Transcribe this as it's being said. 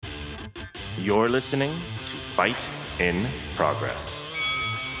You're listening to Fight in Progress.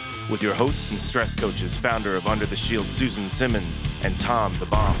 With your hosts and stress coaches, founder of Under the Shield, Susan Simmons, and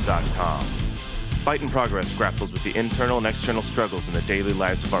TomTheBomb.com. Fight in Progress grapples with the internal and external struggles in the daily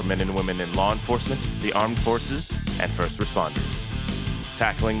lives of our men and women in law enforcement, the armed forces, and first responders.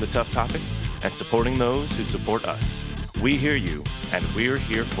 Tackling the tough topics and supporting those who support us. We hear you, and we're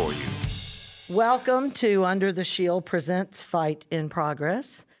here for you. Welcome to Under the Shield presents Fight in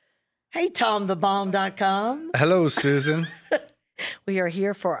Progress. Hey, TomTheBomb.com. Hello, Susan. We are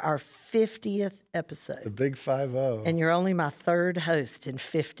here for our 50th episode. The big 50. And you're only my third host in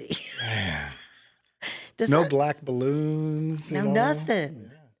 50. Man. No black balloons. No,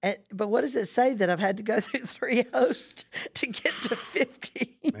 nothing. Yeah. But what does it say that I've had to go through 3 hosts to get to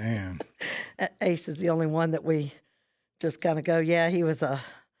 50? Man. Ace is the only one that we just kind of go, yeah, he was a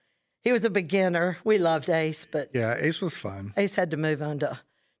beginner. We loved Ace, but yeah, Ace was fun. Ace had to move on to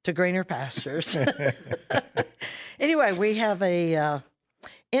greener pastures. Anyway, we have a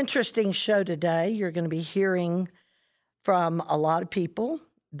interesting show today. You're going to be hearing from a lot of people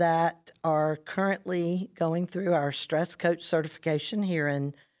that are currently going through our stress coach certification here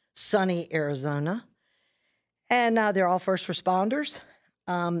in sunny Arizona. And they're all first responders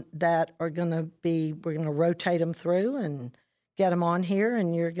that are going to be, we're going to rotate them through and get them on here.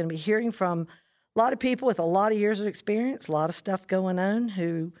 And you're going to be hearing from a lot of people with a lot of years of experience, a lot of stuff going on,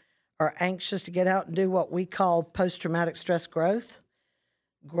 who are anxious to get out and do what we call post-traumatic stress growth,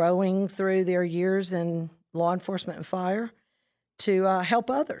 growing through their years in law enforcement and fire to help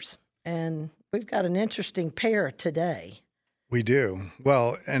others. And we've got an interesting pair today. We do.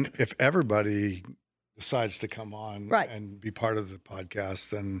 Well, and if everybody decides to come on and be part of the podcast,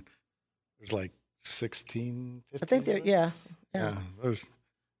 then there's like 16, 15 I think there, yeah.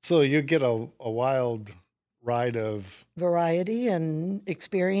 So you get a wild ride of variety and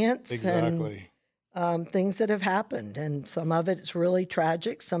experience. Exactly. And things that have happened. And some of it's really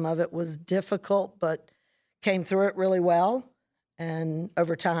tragic. Some of it was difficult, but came through it really well and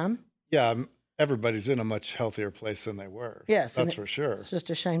over time. Yeah, everybody's in a much healthier place than they were. Yes. That's for sure. It's just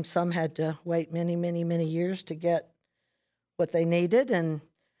a shame some had to wait many, many, many years to get what they needed. And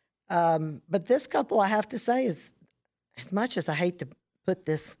but this couple, I have to say, is, as much as I hate to put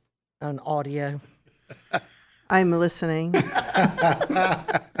this on audio, I'm listening.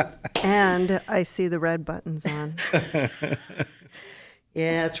 And I see the red buttons on.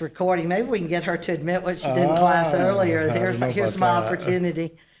 Yeah, it's recording. Maybe we can get her to admit what she did in class earlier. Here's my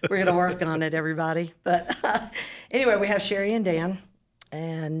opportunity. We're going to work on it, everybody. But anyway, we have Sherry and Dan,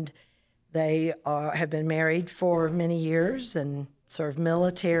 and they have been married for many years and served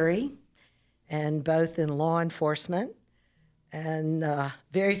military, and both in law enforcement. And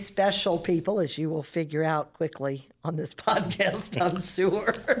very special people, as you will figure out quickly on this podcast, I'm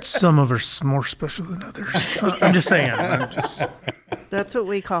sure. Some of us are more special than others. I'm just saying. That's what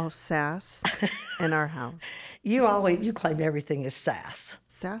we call sass in our house. You claim everything is sass.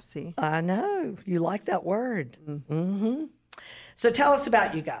 Sassy. I know. You like that word. Mm-hmm. So tell us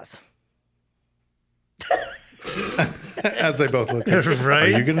about you guys. As they both look at you.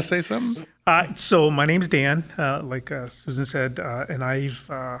 Right. Are you going to say something? So my name's Dan, like Susan said, and I've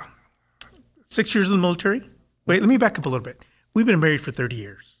 6 years in the military. Wait, let me back up a little bit. We've been married for 30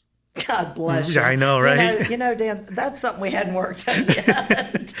 years. God bless you. Yeah, I know, right? You know, Dan, that's something we hadn't worked on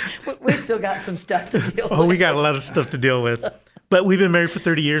yet. We've still got some stuff to deal with. Oh, we got a lot of stuff to deal with. But we've been married for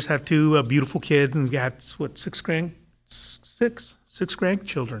 30 years, have 2 beautiful kids, and got, 6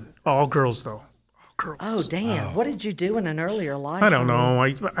 grandchildren. All girls, though. Girls. Oh, Dan, What did you do in an earlier life? I don't know.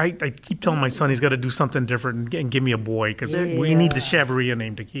 I keep telling my son he's got to do something different and give me a boy, because we need the Chevrolet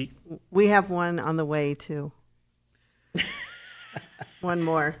name to keep. We have one on the way, too. One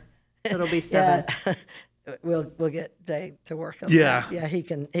more. It'll be 7. Yeah. We'll get Dave to work on that. Yeah, he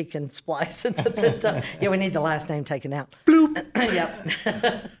can splice and put this stuff. Yeah, we need the last name taken out. Bloop.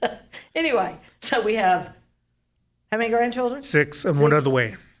 Yep. Anyway, so we have how many grandchildren? 6 and 1 other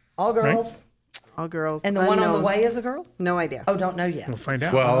way. All girls? Right? All girls. And the one on the way is a girl? No idea. Oh, don't know yet. We'll find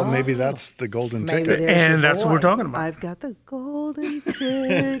out. Well, maybe that's the golden ticket. And that's what we're talking about. I've got the golden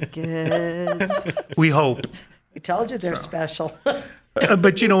tickets. We hope. We told you they're special.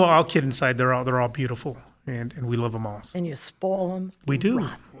 But you know, all kid inside, they're all beautiful, and we love them all. And you spoil them. We do.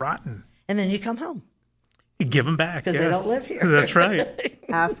 Rotten. And then you come home. You give them back. Because they don't live here. That's right.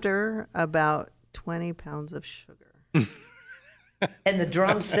 After about 20 pounds of sugar. And the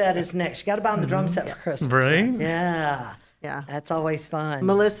drum set is next. You got to buy them the drum set for Christmas. Right? Yeah. Yeah. That's always fun.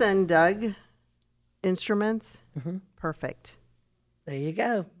 Melissa and Doug instruments. Perfect. There you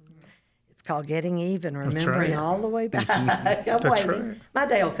go. It's called getting even, remembering right. all the way back. That's right. My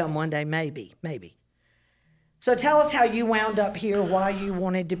day will come one day, maybe. So tell us how you wound up here, why you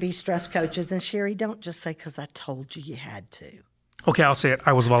wanted to be stress coaches. And Sherry, don't just say because I told you had to. Okay, I'll say it.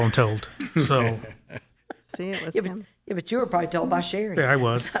 I was voluntold. So See, it was Yeah, him. but you were probably told by Sherry. yeah, I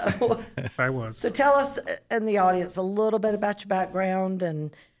was. I was. So tell us and the audience a little bit about your background.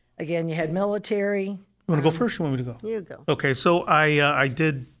 And again, you had military. You want to go first? Or you want me to go? You go. Okay, so I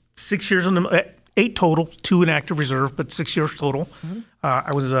did 6 years in the 8 total, 2 in active reserve, but 6 years total.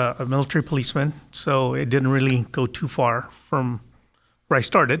 I was a military policeman, so it didn't really go too far from where I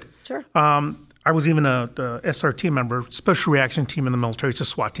started. Sure. I was even a SRT member, Special Reaction Team in the military. It's a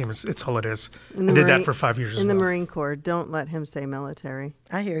SWAT team. It's all it is. I did that for 5 years as In the well. Marine Corps, don't let him say military.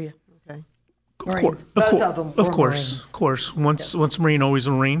 I hear you. Okay. Marines. Both of them Of were course, Marines. of course. Once a Marine, always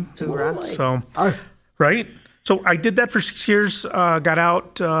a Marine. Hoorah. So, right. So I did that for 6 years. Got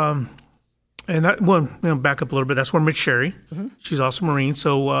out, and that back up a little bit. That's where I met Sherry. She's also Marine.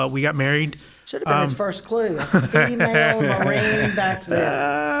 So we got married. Should have been his first clue. A female Marine back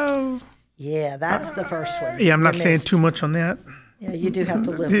there. Yeah, that's the first one. Yeah, I'm not You saying missed. too much on that. Yeah, you do have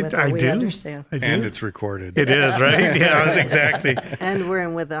to live with it. I We do. understand. I do. And it's recorded. It is, right? Yeah, exactly. And we're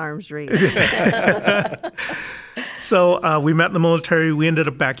in with arms reach. So we met in the military. We ended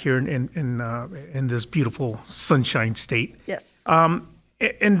up back here in this beautiful Sunshine State. Yes.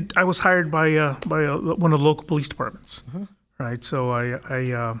 And I was hired by one of the local police departments, right? So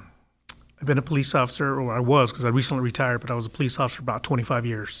I've been a police officer, or I was, because I recently retired, but I was a police officer for about 25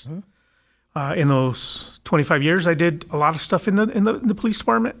 years. In those 25 years, I did a lot of stuff in the police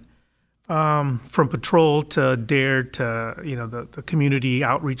department, from patrol to DARE to the community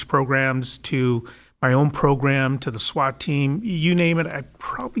outreach programs to my own program to the SWAT team. You name it, I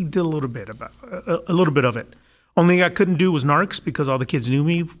probably did a little bit of it. Only thing I couldn't do was narcs because all the kids knew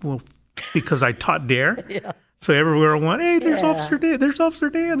me, because I taught DARE. Yeah. So everywhere I went, hey, there's Yeah. Officer Dan, there's Officer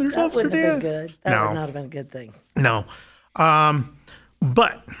Dan, there's That Officer wouldn't Dan. have been good. That No. would not have been a good thing. No.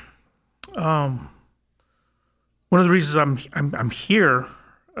 But one of the reasons I'm here,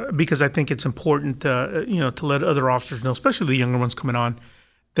 because I think it's important, to let other officers know, especially the younger ones coming on,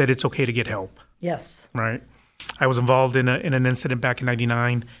 that it's okay to get help. Yes. Right. I was involved in an incident back in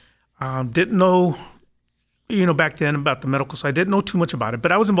 '99. Didn't know, back then about the medical side. Didn't know too much about it,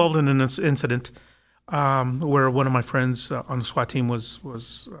 but I was involved in an incident where one of my friends on the SWAT team was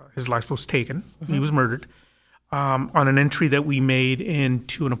his life was taken. He was murdered on an entry that we made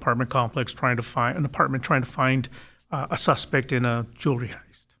into an apartment complex, trying to find a suspect in a jewelry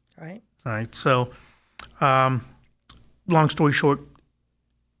heist. Right. Right. So, long story short,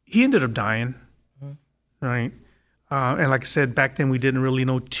 he ended up dying. Right. And like I said, back then we didn't really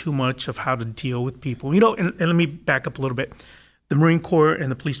know too much of how to deal with people. And let me back up a little bit. The Marine Corps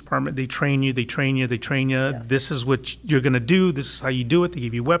and the police department, they train you. Yes. This is what you're going to do. This is how you do it. They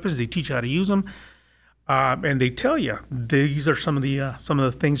give you weapons. They teach you how to use them. And they tell you, these are some of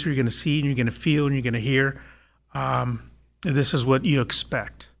the things you're going to see and you're going to feel and you're going to hear. This is what you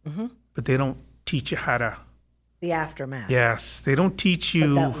expect. But they don't teach you how to. The aftermath. Yes, they don't teach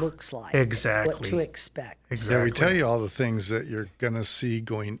you. What that looks like. Exactly. What to expect. Exactly. Yeah, we tell you all the things that you're going to see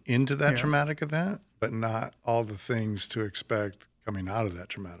going into that traumatic event, but not all the things to expect coming out of that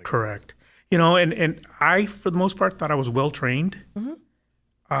traumatic Correct. And I, for the most part, thought I was well trained. And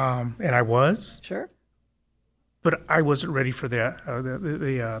I was, Sure. but I wasn't ready for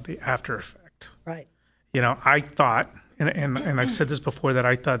the after effect. Right. I thought, and I've said this before, that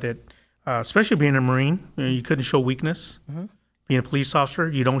I thought that, especially being a Marine, you couldn't show weakness. Being a police officer,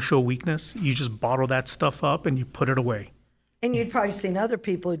 you don't show weakness. You just bottle that stuff up and you put it away. And you'd probably seen other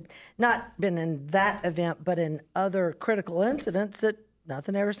people who'd not been in that event, but in other critical incidents that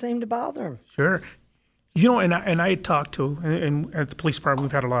nothing ever seemed to bother them. Sure. And I had talked to, and at the police department,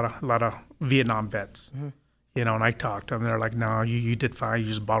 we've had a lot of Vietnam vets. And I talked to them. They're like, no, you did fine. You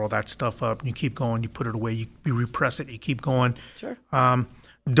just bottle that stuff up and you keep going. You put it away. You repress it. You keep going. Sure.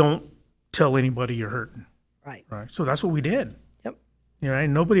 Don't tell anybody you're hurting. Right. Right. So that's what we did. Yep.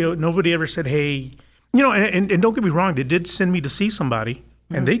 And nobody ever said, hey, and don't get me wrong. They did send me to see somebody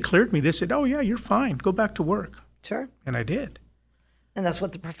and they cleared me. They said, oh yeah, you're fine. Go back to work. Sure. And I did. And that's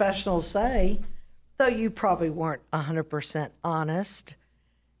what the professionals say, though you probably weren't 100% honest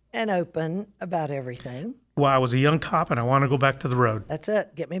and open about everything. Well, I was a young cop and I want to go back to the road. That's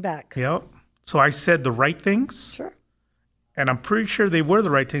it. Get me back. Yep. So I said the right things. Sure. And I'm pretty sure they were the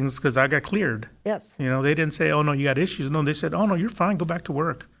right things because I got cleared. Yes. They didn't say, oh, no, you got issues. No, they said, oh, no, you're fine. Go back to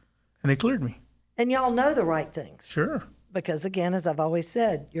work. And they cleared me. And y'all know the right things. Sure. Because, again, as I've always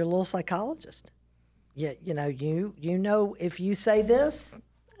said, you're a little psychologist. You know if you say this,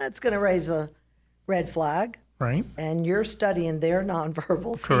 that's going to raise a red flag. Right. And you're studying their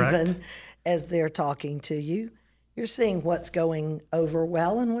nonverbals even as they're talking to you. You're seeing what's going over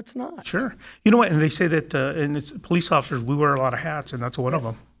well and what's not. Sure. You know what? And they say that, and it's police officers, we wear a lot of hats, and that's one of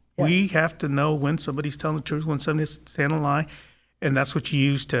them. Yes. We have to know when somebody's telling the truth, when somebody's telling a lie, and that's what you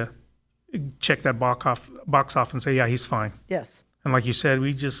use to check that box off and say, yeah, he's fine. Yes. And like you said,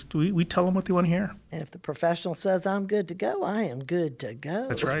 we tell them what they want to hear. And if the professional says, I'm good to go, I am good to go.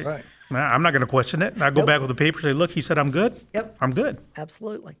 That's right. Right. Nah, I'm not going to question it. I go back with the paper and say, look, he said I'm good. Yep. I'm good.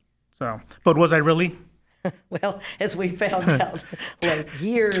 Absolutely. So, but was I really? Well, as we found out like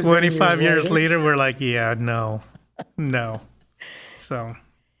years 25 years later, we're like, yeah, no. So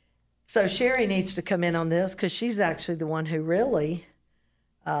Sherry needs to come in on this because she's actually the one who really,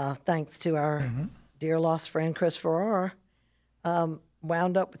 thanks to our dear lost friend Chris Farrar,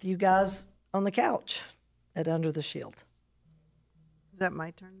 wound up with you guys on the couch at Under the Shield. Is that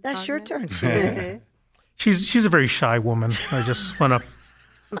my turn? That's your turn, Sherry. Sherry. she's a very shy woman. I just want to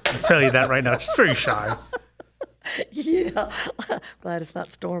tell you that right now. She's very shy. Yeah. Glad it's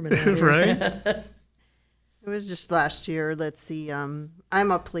not storming out here. Right? It was just last year. Let's see. I'm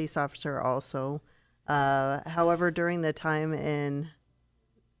a police officer also. However, during the time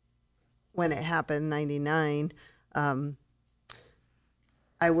when it happened, 99,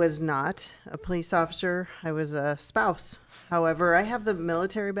 I was not a police officer. I was a spouse. However, I have the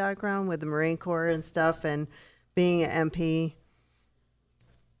military background with the Marine Corps and stuff, and being an MP,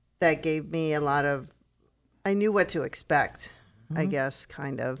 that gave me a lot of, I knew what to expect, I guess,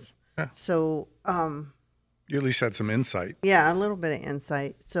 kind of. Yeah. So, You at least had some insight. yeah, a little bit of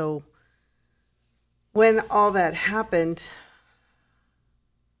insight. So when all that happened,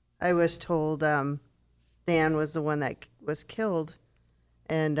 I was told Dan was the one that was killed,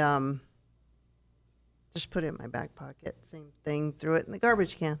 and just put it in my back pocket. Same thing, threw it in the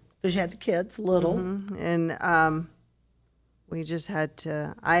garbage can. Because you had the kids, little. And we just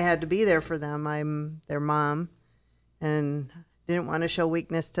I had to be there for them. I'm their mom, and didn't want to show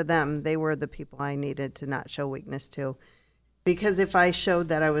weakness to them. They were the people I needed to not show weakness to. Because if I showed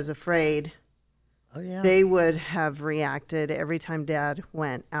that I was afraid, Oh, yeah. they would have reacted every time Dad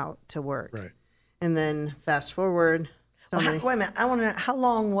went out to work. Right. And then fast forward. Wait a minute. I want to know, how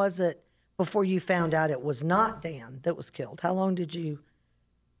long was it before you found out it was not Dan that was killed? How long did you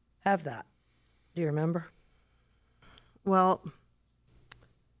have that? Do you remember? Well,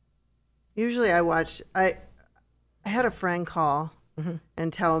 usually I had a friend call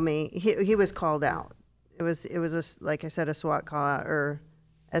and tell me he was called out. It was like I said, a SWAT call out or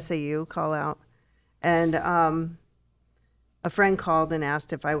SAU call out. And a friend called and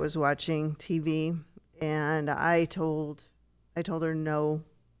asked if I was watching TV, and I told her no.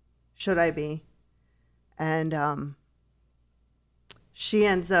 Should I be? And she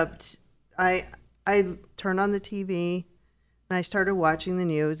ends up. I turned on the TV, and I started watching the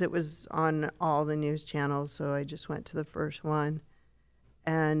news. It was on all the news channels, so I just went to the first one,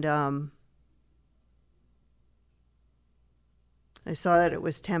 and I saw that it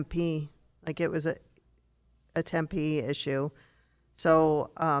was Tempe, like it was a Tempe issue.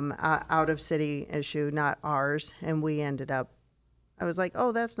 So out of city issue, not ours. And we ended up, I was like,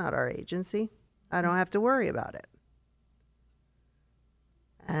 oh, that's not our agency. I don't have to worry about it.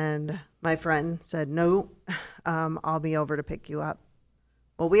 And my friend said, no, I'll be over to pick you up.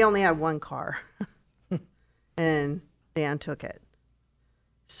 Well, we only had one car and Dan took it.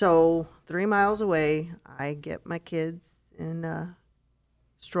 So 3 miles away, I get my kids in a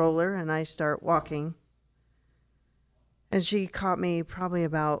stroller and I start walking. And she caught me probably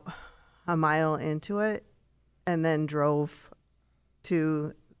about a mile into it and then drove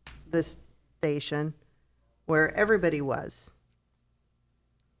to the station where everybody was.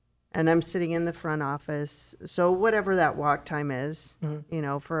 And I'm sitting in the front office. So whatever that walk time is, you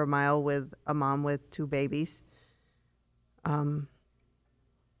know, for a mile with a mom with 2 babies.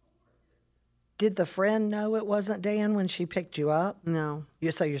 Did the friend know it wasn't Dan when she picked you up? No.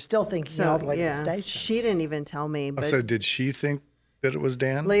 So you're still thinking all the way to the station. She didn't even tell me. But So did she think that it was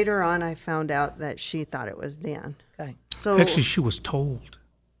Dan? later on, I found out that she thought it was Dan. Okay. So Actually, she was told.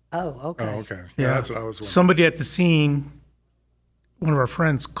 Oh, okay. Oh, okay. Yeah, that's what I was wondering. Somebody at the scene, one of our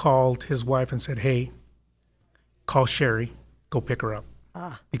friends called his wife and said, hey, call Sherry, go pick her up.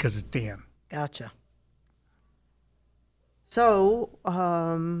 Because it's Dan. Gotcha. So,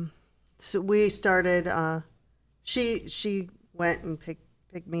 so we started. She went and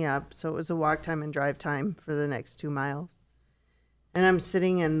picked me up. So it was a walk time and drive time for the next 2 miles. And I'm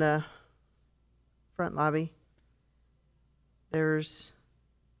sitting in the front lobby. There's,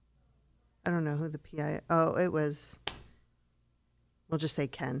 I don't know who the PI. Oh, it was we'll just say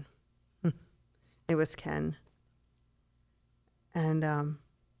Ken. It was Ken. And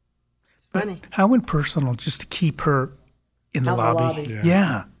it's funny. How impersonal just to keep her in the lobby.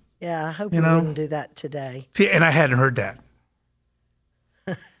 Yeah. Yeah, I hope you wouldn't do that today. See, and I hadn't heard that.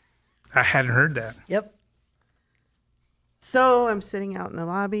 Yep. So I'm sitting out in the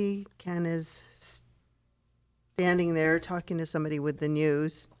lobby. Ken is standing there talking to somebody with the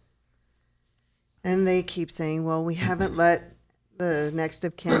news. And they keep saying, well, we haven't let the next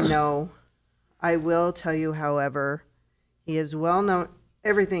of kin know. I will tell you, however, he is well known.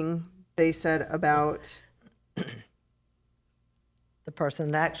 Everything they said about the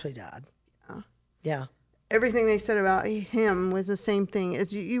person that actually died. Yeah. Everything they said about him was the same thing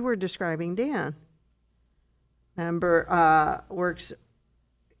as you were describing Dan. Remember, works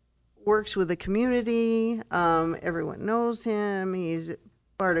with the community. Everyone knows him. He's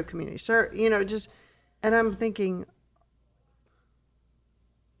part of community service. And I'm thinking,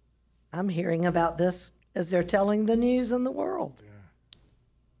 I'm hearing about this as they're telling the news in the world.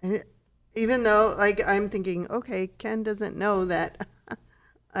 Yeah. And even though, I'm thinking, okay, Ken doesn't know that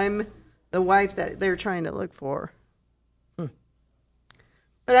I'm the wife that they're trying to look for. But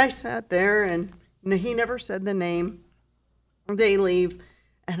I sat there, and he never said the name. They leave,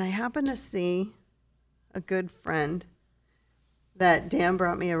 and I happen to see a good friend that Dan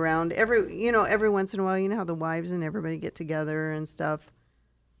brought me around. Every once in a while, you know how the wives and everybody get together and stuff.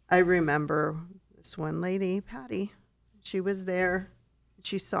 I remember this one lady, Patty. She was there.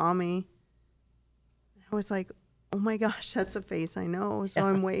 She saw me. I was like, oh my gosh, that's a face I know. So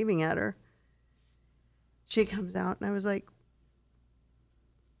I'm waving at her. She comes out, and I was like,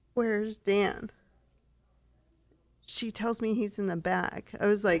 where's Dan? She tells me he's in the back. I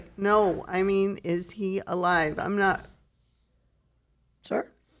was like, no, is he alive? I'm not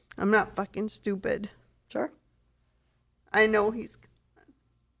fucking stupid. Sure. I know he's gone.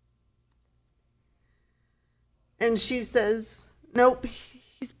 And she says, nope,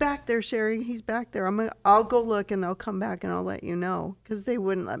 he's back there, Sherry. He's back there. I'll go look, and they'll come back, and I'll let you know, because they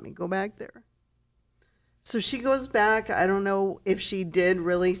wouldn't let me go back there. So she goes back. I don't know if she did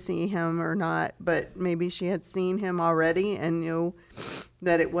really see him or not, but maybe she had seen him already and knew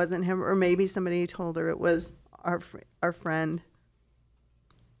that it wasn't him, or maybe somebody told her it was our friend.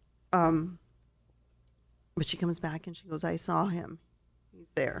 But she comes back and she goes, I saw him. He's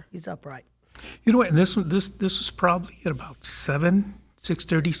there. He's upright. You know what? And this was probably at about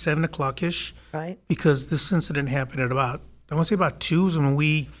 6:30, 7 o'clock-ish. Right. Because this incident happened at about 2 is when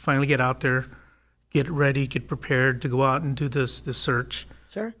we finally get out there, get ready, get prepared to go out and do this search.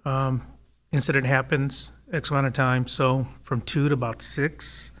 Sure. Incident happens X amount of time. So from 2 to about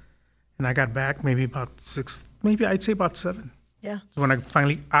 6, and I got back maybe about 6, maybe I'd say about 7. Yeah. So when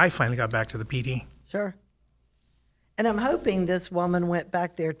I finally got back to the PD. Sure. And I'm hoping this woman went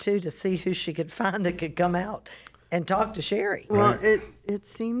back there too to see who she could find that could come out and talk to Sherry. Well, it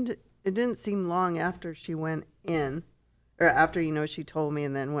didn't seem long after she went in, or after she told me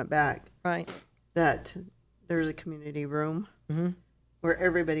and then went back. Right. That there's a community room where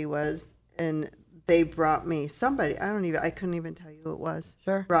everybody was, and they brought me somebody. I couldn't even tell you who it was.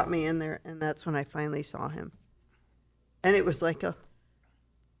 Sure. Brought me in there, and that's when I finally saw him. And it was like a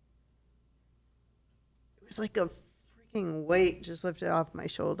freaking weight just lifted off my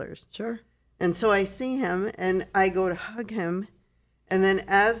shoulders. Sure. And so I see him, and I go to hug him, and then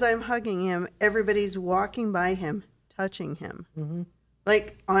as I'm hugging him, everybody's walking by him, touching him. Mm-hmm.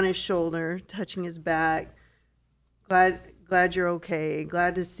 Like on his shoulder, touching his back. Glad you're okay.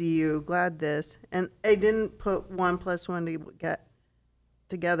 Glad to see you. Glad this. And I didn't put 1 + 1 to get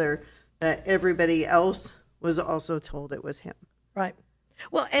together that everybody else was also told it was him. Right.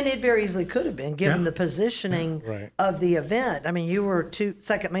 Well, and it very easily could have been, given the positioning of the event. I mean, you were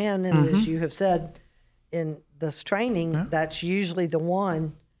second man, and as you have said in this training, that's usually the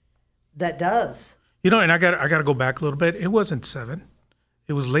one that does. And I got to go back a little bit. It wasn't 7.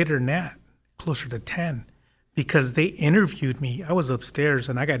 It was later than that, closer to 10, because they interviewed me. I was upstairs,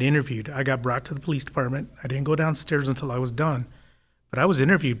 and I got interviewed. I got brought to the police department. I didn't go downstairs until I was done, but I was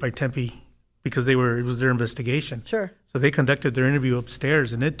interviewed by Tempe because it was their investigation. Sure. So they conducted their interview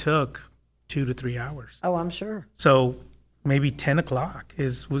upstairs, and it took 2 to 3 hours. Oh, I'm sure. So maybe 10 o'clock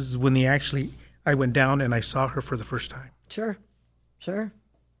was when I went down and I saw her for the first time. Sure.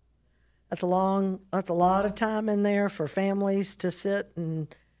 That's a lot of time in there for families to sit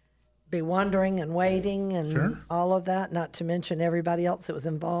and be wondering and waiting and all of that, not to mention everybody else that was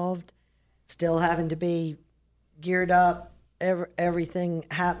involved, still having to be geared up, everything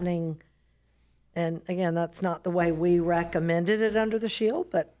happening. And again, that's not the way we recommended it under the shield,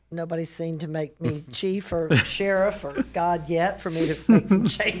 but Nobody's seen to make me chief or sheriff or God yet for me to make some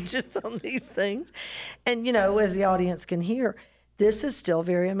changes on these things. And, as the audience can hear, this is still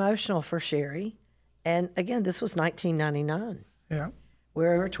very emotional for Sherry. And again, this was 1999. Yeah.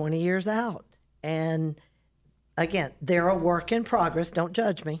 We're over 20 years out. And again, they're a work in progress. Don't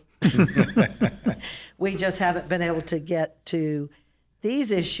judge me. We just haven't been able to get to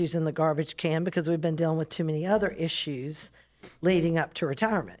these issues in the garbage can because we've been dealing with too many other issues leading up to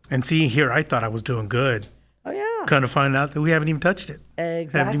retirement. And see, here I thought I was doing good. Oh, yeah. Kind of find out that we haven't even touched it.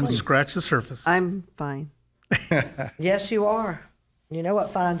 Exactly. Haven't even scratched the surface. I'm fine. Yes, you are. You know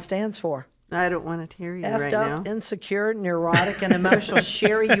what FINE stands for? I don't want to hear you Effed right up, now. insecure, neurotic, and emotional.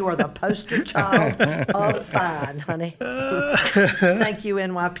 Sherry, you are the poster child of FINE, honey. Thank you,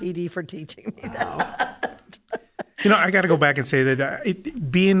 NYPD, for teaching me that. I got to go back and say that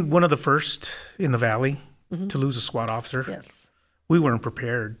being one of the first in the Valley to lose a SWAT officer, Yes. we weren't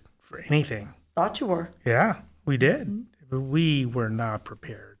prepared for anything. Thought you were. Yeah, we did. We were not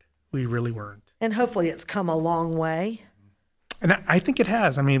prepared. We really weren't. And hopefully it's come a long way. And I think it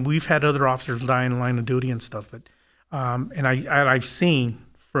has. I mean, we've had other officers die in the line of duty and stuff, but and I've seen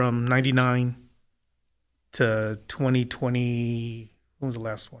from 99 to 2020. When was the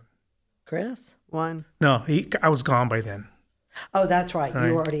last one? Chris? One. No, I was gone by then. Oh, that's right. Right.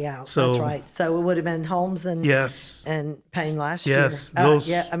 You were already out. So- that's right. So it would have been Holmes and Yes. and Payne last Yes, year. those-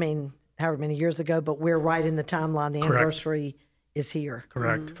 Yeah, I mean, however many years ago, but we're right in the timeline. The Correct. anniversary is here.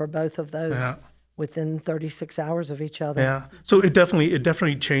 Correct. For both of those Yeah. within 36 hours of each other. Yeah. So it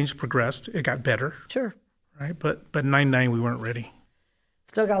definitely changed, progressed. It got better, Sure. right? But 99 we weren't ready.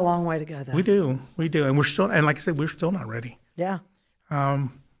 Still got a long way to go, though. We do, and we're still, and like I said, we're still not ready. Yeah.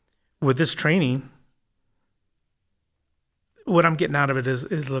 With this training, what I'm getting out of it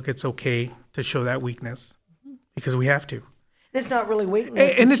is look, it's okay to show that weakness because we have to. It's not really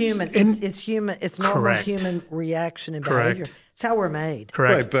weakness. And It's it's- human. and- It's human. It's normal Correct. human reaction and Correct. behavior. It's how we're made.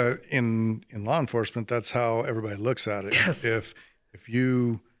 Correct. Right, but in law enforcement, that's how everybody looks at it. Yes. If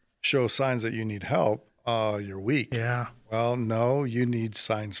you show signs that you need help, you're weak. Yeah. Well, no, you need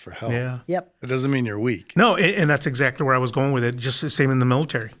signs for help. Yeah. Yep. It doesn't mean you're weak. No, and that's exactly where I was going with it. Just the same in the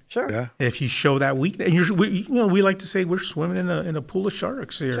military. Sure. Yeah. If you show that weakness, and we like to say we're swimming in a pool of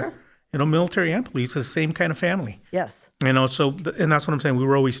sharks here. Sure. Military and police is the same kind of family. Yes. So and that's what I'm saying. We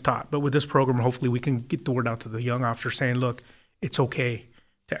were always taught, but with this program, hopefully we can get the word out to the young officers saying, look, it's okay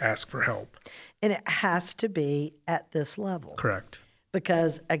to ask for help. And it has to be at this level. Correct.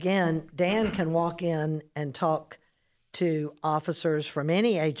 Because again, Dan can walk in and talk to officers from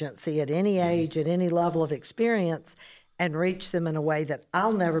any agency at any age, at any level of experience, and reach them in a way that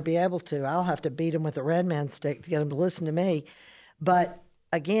I'll never be able to. I'll have to beat them with a red man stick to get them to listen to me. But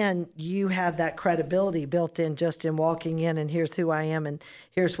again, you have that credibility built in just in walking in and here's who I am and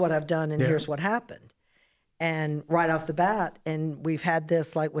here's what I've done and here's what happened. And right off the bat, and we've had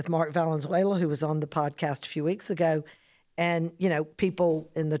this like with Mark Valenzuela, who was on the podcast a few weeks ago, and, people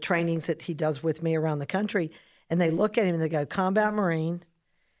in the trainings that he does with me around the country, and they look at him and they go, combat Marine,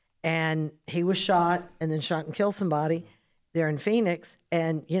 and he was shot and then shot and killed somebody. They're in Phoenix.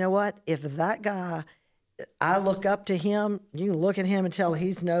 And you know what? If that guy, I look up to him, you can look at him and tell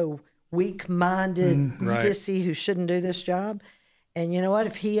he's no weak-minded sissy who shouldn't do this job. And you know what?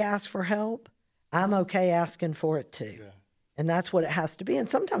 If he asks for help, I'm okay asking for it too. Yeah. And that's what it has to be. And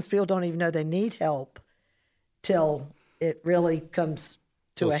sometimes people don't even know they need help till it really comes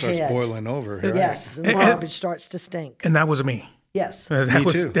to a starts head. boiling over. Right? Yes, the garbage starts to stink. And that was me. Yes,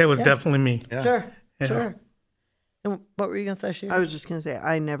 That was Yeah. definitely me. Yeah. sure, Yeah. sure. And what were you going to say, Sherry? I was just going to say,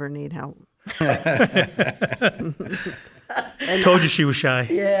 I never need help. Told you she was shy.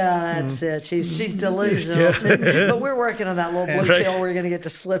 Yeah, that's it. She's delusional too. But we're working on that little blue Right. pill we're going to get to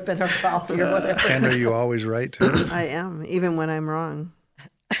slip in her coffee or whatever. And are you always right too? I am, even when I'm wrong.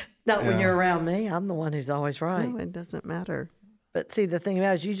 Not when you're around me. I'm the one who's always right. No, it doesn't matter. But see, the thing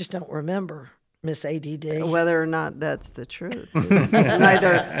about it is you just don't remember, Miss ADD. Whether or not that's the truth.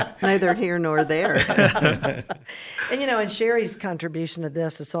 It's neither here nor there. And, and Sherry's contribution to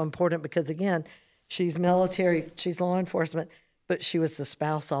this is so important because, again, she's military, she's law enforcement, but she was the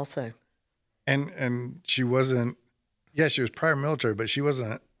spouse also. And she wasn't, she was prior military, but she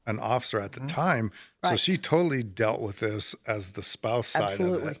wasn't an officer at the time. So Right. she totally dealt with this as the spouse side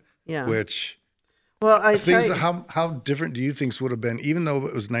Absolutely. of it. Yeah. Which Well, I things, tell you, how different do you think would have been, even though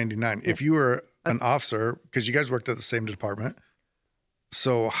it was 99, if you were an officer, because you guys worked at the same department,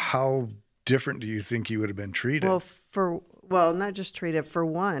 so how different do you think you would have been treated? well, not just treated. For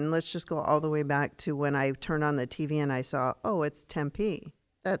one, let's just go all the way back to when I turned on the TV and I saw, oh, it's Tempe.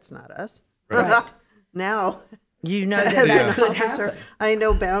 That's not us. Right. Now, You know that could happen. I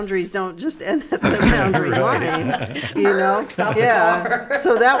know boundaries don't just end at the boundary line. You know, stop the car.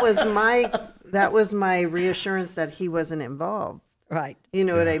 So that was my reassurance that he wasn't involved. Right. You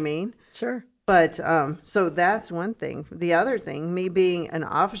know what I mean? Sure. But so that's one thing. The other thing, me being an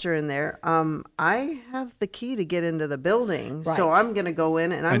officer in there, I have the key to get into the building. Right. So I'm going to go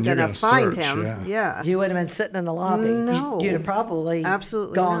in and I'm going to find search, him. Yeah. You would have been sitting in the lobby. No. You'd have probably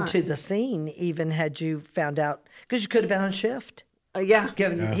Absolutely gone not. to the scene even had you found out, because you could have been on shift. Yeah.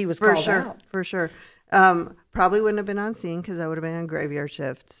 Given he was For called sure. out. For sure. Probably wouldn't have been on scene because I would have been on graveyard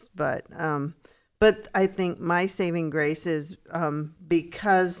shifts. But I think my saving grace is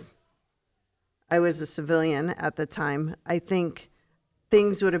because I was a civilian at the time, I think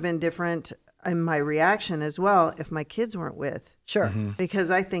things would have been different in my reaction as well if my kids weren't with. Sure.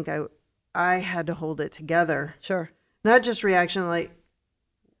 Because I think I had to hold it together. Sure. Not just reaction, like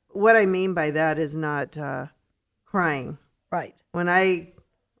what I mean by that is not crying. Right. When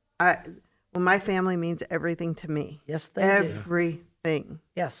my family means everything to me. Yes, they Everything.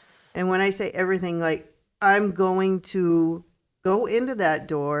 Yes. And when I say everything, like I'm going to go into that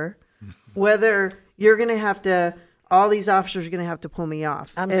door, whether you're going to have to, all these officers are going to have to pull me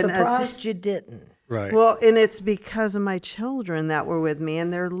off. I'm And surprised you didn't. Right. Well, and it's because of my children that were with me,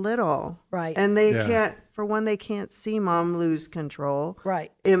 and they're little. Right. And they can't, for one, they can't see mom lose control.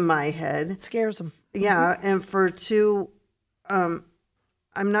 Right. In my head. It scares them. Yeah. And for two, I'm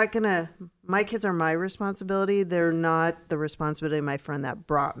not going to, my kids are my responsibility. They're not the responsibility of my friend that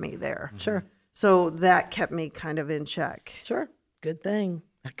brought me there. Sure. So that kept me kind of in check. Sure. Good thing.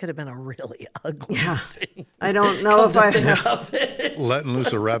 That could have been a really ugly scene. I don't know if I, letting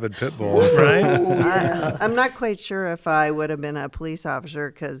loose a rabid pit bull. Right? I'm not quite sure if I would have been a police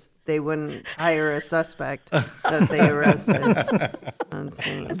officer because they wouldn't hire a suspect that they arrested on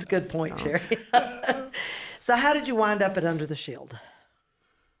scene. That's a good point, Sherry. So how did you wind up at Under the Shield?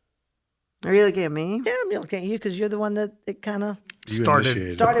 Are you looking at me? Yeah, I'm looking at you because you're the one that it kind of Started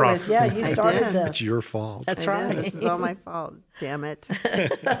initiated. started with. process. Yeah, you started did. this. It's your fault. That's I did. right. This is all my fault. Damn it.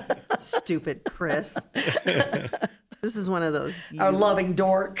 Stupid Chris. This is one of those. Our loving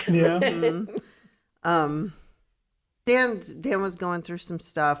dork. Yeah. Dan was going through some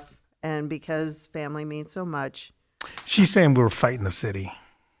stuff, and because family means so much. She's saying we were fighting the city.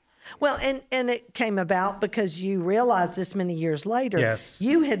 Well, and it came about because you realized this many years later. Yes.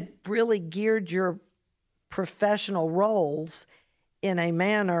 You had really geared your professional roles in a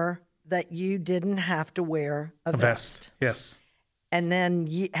manner that you didn't have to wear a vest. Yes. And then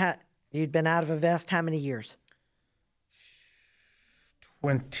you'd been out of a vest how many years?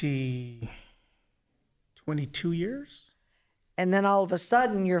 22 years. And then all of a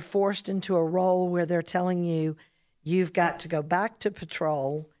sudden you're forced into a role where they're telling you you've got to go back to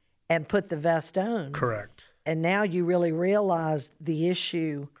patrol and put the vest on. Correct. And now you really realize the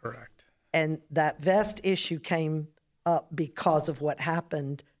issue. Correct. And that vest issue came up because of what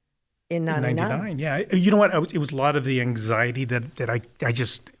happened in 99. Yeah. You know what? It was a lot of the anxiety that I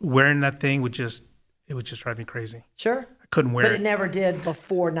just, wearing that thing would just drive me crazy. Sure. I couldn't wear But it. it never did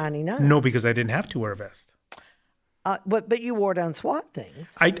before 99. No, because I didn't have to wear a vest. But you wore it on SWAT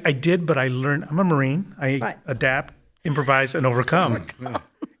things. I did, but I learned, I'm a Marine. I adapt, improvise, and overcome.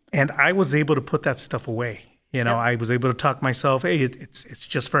 And I was able to put that stuff away. You know, I was able to talk myself, hey, it's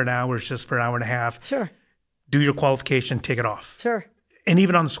just for an hour, it's just for an hour and a half. Sure. Do your qualification, take it off. Sure. And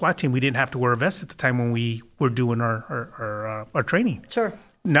even on the SWAT team, we didn't have to wear a vest at the time when we were doing our training. Sure.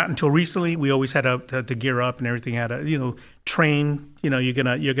 Not until recently, we always had to gear up and everything had to, train. You're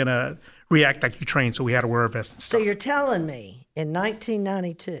gonna react like you train, so we had to wear a vest and So stuff. you're telling me in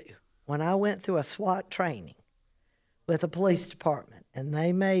 1992, when I went through a SWAT training with the police department, and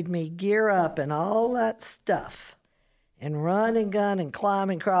they made me gear up and all that stuff, and run and gun and climb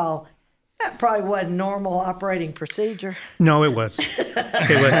and crawl, that probably wasn't normal operating procedure. No, it was.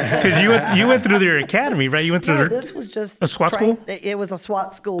 Because you went through their academy, right? You went through No, their, this was just a SWAT school? It was a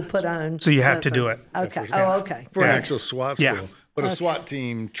SWAT school put on. so you have to do it. Okay. Oh, okay. For an actual SWAT school. Yeah. But a SWAT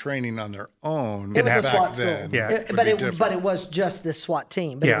team training on their own It was a back SWAT then school. Yeah. would be different. But it was just this SWAT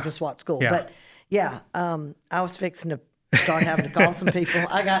team. But it Yeah. was a SWAT school. Yeah. But yeah, I was fixing to start having to call some people.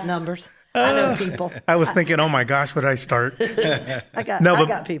 I got numbers. I know people. I was thinking, oh my gosh, would I start? I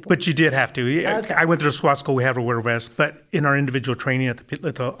got people. But you did have to. Okay. I went through the SWAT school. We had to wear a vest, but in our individual training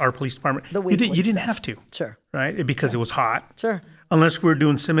at our police department, you weekly didn't stuff. have to. Sure. Right, because it was hot. Sure. Unless we were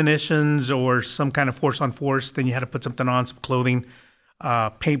doing simulations or some kind of force on force, then you had to put something on, some clothing,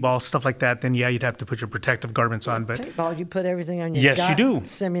 paintball, stuff like that. Then you'd have to put your protective garments on. But Paintball, you put everything on your Yes, you gut. do.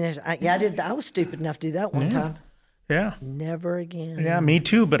 Simulation. I did. I was stupid enough to do that one time. Yeah. Never again. Yeah, me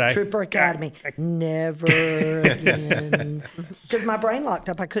too, but Trooper Academy. Never again. Because my brain locked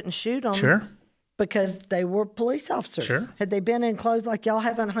up. I couldn't shoot them. Sure. Because they were police officers. Sure. Had they been in clothes like y'all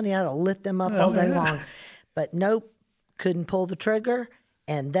haven't, honey, I'd have lit them up all day long. But nope, couldn't pull the trigger,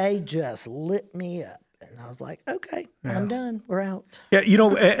 and they just lit me up. And I was like, okay, I'm done. We're out. Yeah,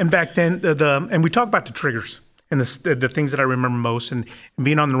 and back then, and we talk about the triggers and the things that I remember most, and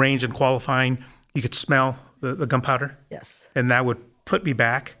being on the range and qualifying, you could smell the gunpowder. Yes. And that would put me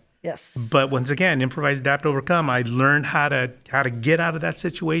back. Yes. But once again, improvise, adapt, overcome. I learned how to get out of that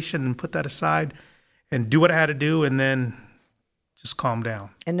situation and put that aside and do what I had to do, and then just calm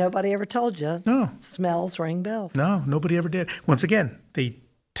down. And nobody ever told you. No. Smells ring bells. No, nobody ever did. Once again, they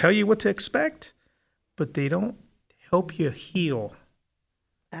tell you what to expect, but they don't help you heal.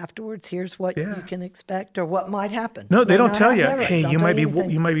 Afterwards, here's what you can expect or what might happen. No, they don't tell you. Never. Hey, Don't you tell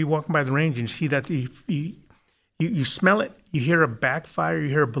anything. might be walking by the range and you see that you smell it. You hear a backfire. You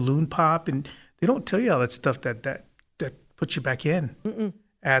hear a balloon pop, and they don't tell you all that stuff that puts you back in.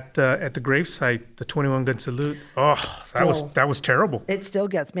 At the gravesite, the 21 gun salute. Oh, that was terrible. It still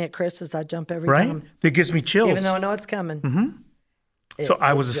gets me at Chris's. I jump every Right? time, It gives me chills. even though I know it's coming. So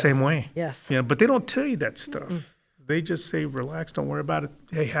I was the same way. Yes. Yeah, but they don't tell you that stuff. They just say, relax, don't worry about it.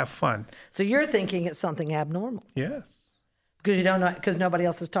 Hey, have fun. So you're thinking it's something abnormal Yes, because you don't know, because nobody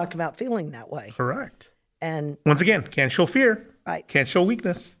else is talking about feeling that way. correct. And Once again, can't show fear. Right. Can't show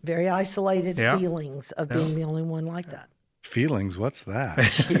weakness. very isolated Yeah. feelings of being the only one like that. Feelings? What's that?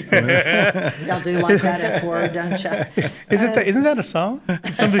 Y'all do like that F word, don't you? Isn't that a song?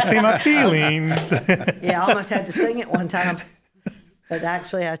 Did somebody say my feelings? Yeah, I almost had to sing it one time. But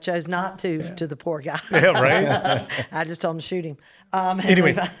actually, I chose not to the poor guy. Yeah, right? I just told him to shoot him.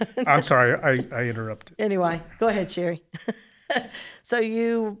 Anyway, I'm sorry. I interrupted. Anyway, go ahead, Sherry. So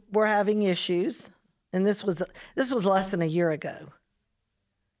you were having issues, and this was less than a year ago.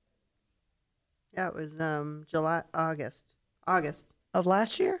 Yeah, it was August Of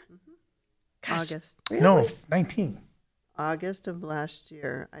last year? Gosh, August. really? No, 19. August of last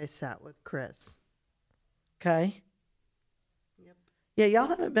year, I sat with Chris. Okay. Yep. Yeah, y'all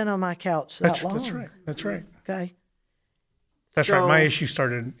haven't been on my couch that long. That's right. That's right. Okay. That's right. My So- issue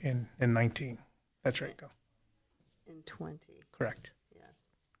started in 19. That's right. Go. In 20. Correct.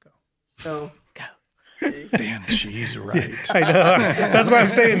 Yes. So Dan, she's right. I know. That's why I'm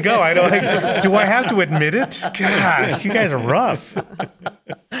saying go. I know. Do I have to admit it? Gosh, you guys are rough.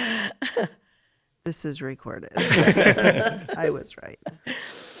 this is recorded. I was right.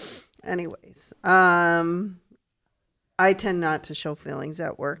 Anyways, I tend not to show feelings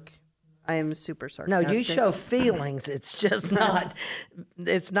at work. I am super No, sarcastic. you show feelings. It's just not.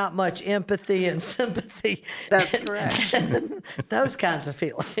 It's not much empathy and sympathy. That's correct. Those kinds of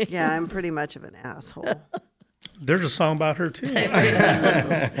feelings. Yeah, I'm pretty much of an asshole. There's a song about her too,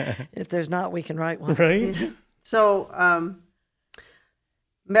 If there's not, we can write one. right? So,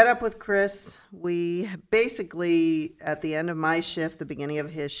 met up with Chris. We basically, at the end of my shift, the beginning of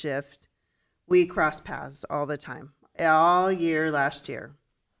his shift, we crossed paths all the time, all year last year.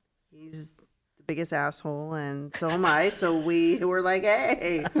 He's the biggest asshole, and so am I. So we were like,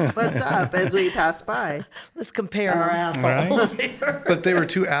 hey, what's up, as we passed by. Let's compare our assholes here. But they were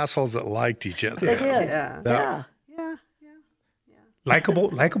two assholes that liked each other. They did. Yeah. Yeah. Yeah.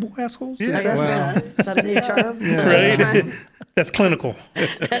 Likeable assholes. Yeah, I guess well, is that a new term? Right. That's clinical.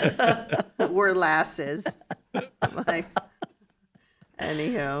 We're lasses. Like,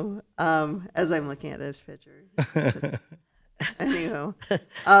 anywho, as I'm looking at his picture. Anywho,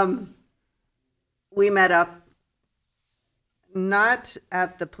 we met up not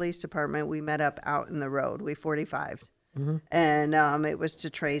at the police department. We met up out in the road. We 45'd. And it was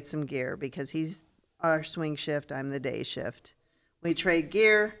to trade some gear because he's our swing shift. I'm the day shift. We trade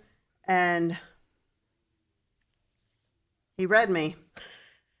gear, and he read me.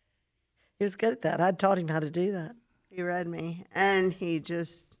 He was good at that. I taught him how to do that. He read me, and he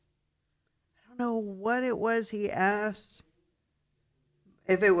just, I don't know what it was he asked.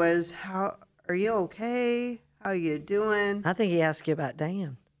 If it was, how are you okay? How you doing? I think he asked you about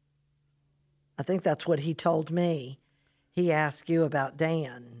Dan. I think that's what he told me. He asked you about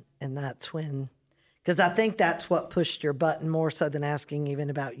Dan, and that's when, because I think that's what pushed your button more so than asking even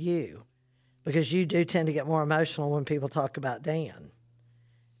about you, because you do tend to get more emotional when people talk about Dan.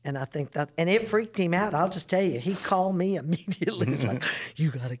 And I think that, and it freaked him out. I'll just tell you, he called me immediately. He's like,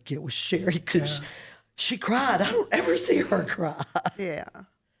 you got to get with Sherry because she cried. I don't ever see her cry. Yeah.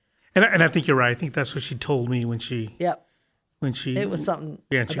 And I think you're right. I think that's what she told me when she Yep. it was something.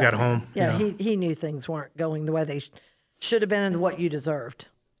 Yeah, and she about got home. Yeah, you know. he knew things weren't going the way they should have been and what you deserved.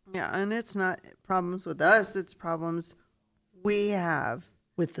 Yeah, and it's not problems with us. It's problems we have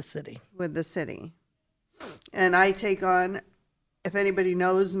with the city. And I take on, if anybody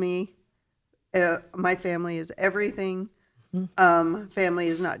knows me, my family is everything. Family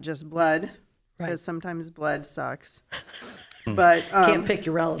is not just blood, because sometimes blood sucks. But can't pick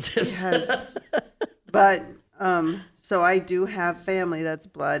your relatives. But so I do have family that's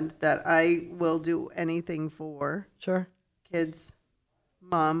blood that I will do anything for. Sure. Kids,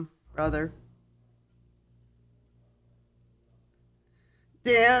 mom, brother.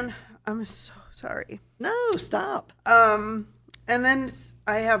 Dan, I'm so sorry. No, stop. And then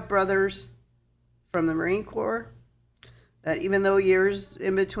I have brothers from the Marine Corps that even though years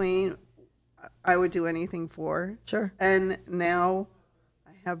in between, I would do anything for. Sure. And now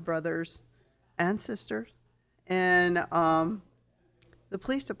I have brothers and sisters and the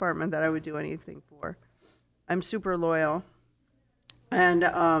police department that I would do anything for. I'm super loyal. And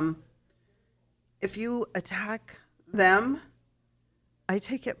if you attack them, I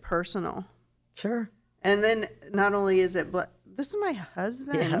take it personal. Sure. And then not only is it, this is my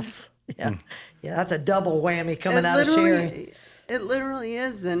husband. Yes. Yeah. Yeah, that's a double whammy coming out of Sherry. It literally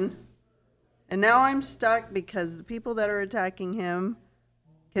is. And now I'm stuck because the people that are attacking him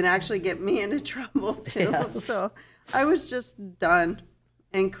can actually get me into trouble too. Yes. So I was just done.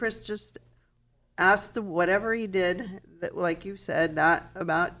 And Chris just asked whatever he did, that, like you said, that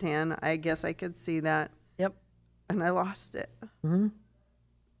about Dan. I guess I could see that. Yep. And I lost it. Mm-hmm.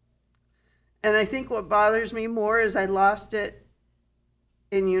 And I think what bothers me more is I lost it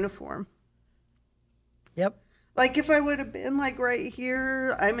in uniform. Yep. Like if I would have been like right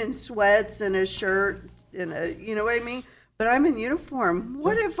here, I'm in sweats and a shirt and you know what I mean? But I'm in uniform.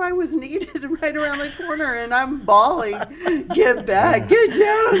 What if I was needed right around the corner and I'm bawling, get back, get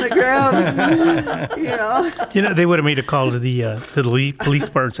down on the ground, You know, they would have made a call to the police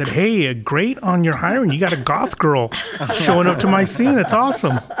department and said, hey, great on your hiring. You got a goth girl showing up to my scene. That's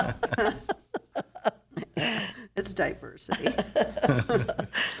awesome. It's diversity.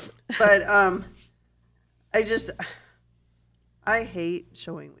 But I hate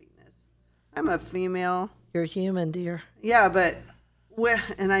showing weakness. I'm a female. You're human, dear. Yeah, but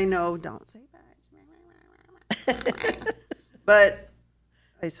and I know, don't say that. But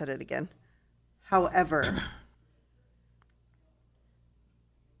I said it again. However,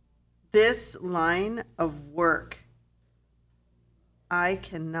 this line of work, I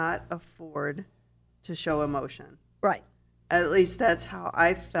cannot afford to show emotion. Right. At least that's how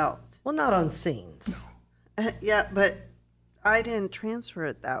I felt. Well, not on scenes. Yeah, but I didn't transfer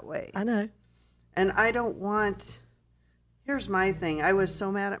it that way. I know. And I don't want, here's my thing. I was so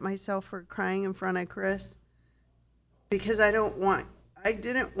mad at myself for crying in front of Chris because I didn't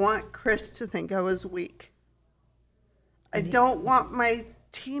want Chris to think I was weak. I don't want my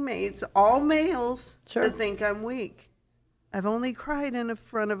teammates, all males, to think I'm weak. I've only cried in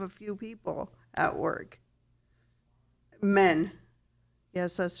front of a few people at work. Men.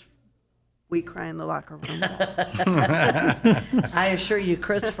 Yes, we cry in the locker room. I assure you,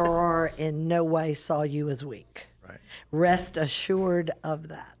 Christopher in no way saw you as weak. Right. Rest assured of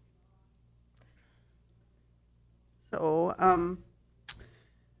that. So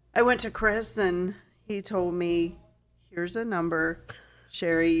I went to Chris and he told me, here's a number.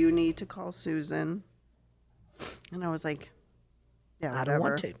 Sherry, you need to call Susan. And I was like, yeah, whatever. I don't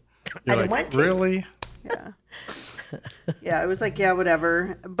want to. You're I didn't want to. Really? Yeah. Yeah, I was like, yeah,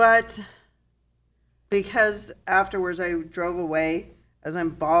 whatever. But because afterwards I drove away as I'm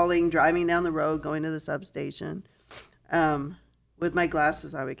bawling, driving down the road, going to the substation with my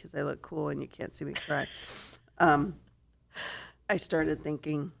glasses on because they look cool and you can't see me cry. I started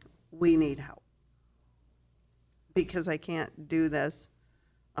thinking, we need help because I can't do this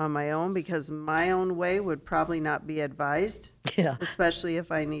on my own because my own way would probably not be advised, especially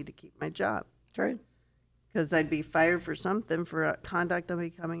if I need to keep my job. True. Because I'd be fired for something, for conduct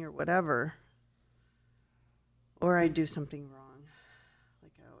unbecoming or whatever. Or I'd do something wrong,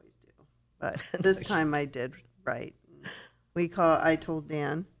 like I always do. But this time I did right. I told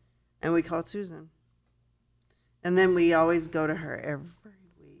Dan, and we called Susan. And then we always go to her every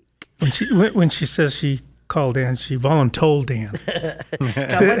week. When she says she called Dan, she voluntold Dan.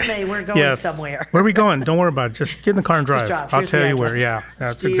 Come with me. We're going somewhere. Where are we going? Don't worry about it. Just get in the car and drive. I'll tell you where. Yeah,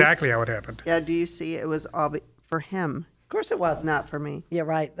 that's exactly how it happened. Yeah, do you see? It was all for him. Of course it was. Not for me. Yeah,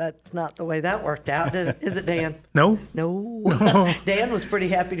 right. That's not the way that worked out, is it, Dan? No. Dan was pretty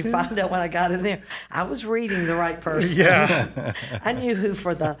happy to find out when I got in there. I was reading the right person. Yeah. I knew who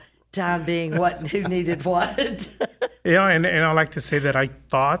for the time being who needed what. Yeah, and I like to say that I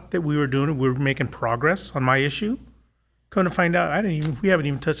thought that we were making progress on my issue. Come to find out, we haven't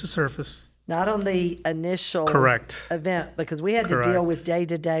even touched the surface. Not on the initial event, because we had to deal with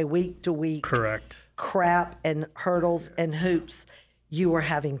day-to-day, week-to-week crap and hurdles and hoops you were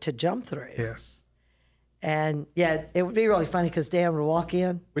having to jump through. Yes. And, yeah, it would be really funny because Dan would walk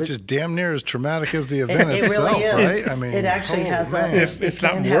in. Which is damn near as traumatic as the event itself, really is. right? I mean, it actually has if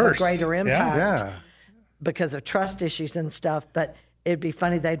not worse. A greater impact Yeah. because of trust issues and stuff. But it'd be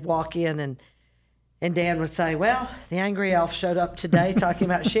funny, they'd walk in and Dan would say, well, the angry elf showed up today talking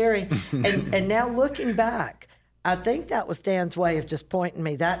about Sherry. And now looking back, I think that was Dan's way of just pointing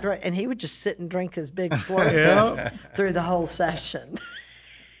me that direction. And he would just sit and drink his big slurp through the whole session.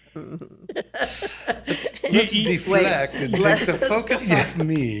 Let's deflect and take the focus off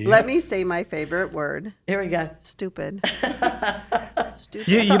me. Let me say my favorite word. Here we go. Stupid.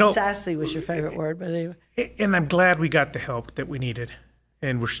 Stupid. I thought sassy was your favorite word, but anyway. And I'm glad we got the help that we needed,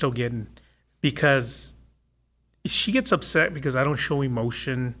 and we're still getting, because she gets upset because I don't show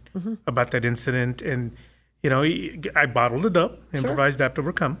emotion about that incident. And, I bottled it up, improvised after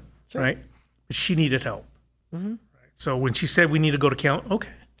overcome, right? But she needed help. Right? So when she said we need to go to count, okay.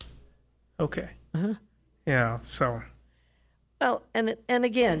 Yeah, so. Well, and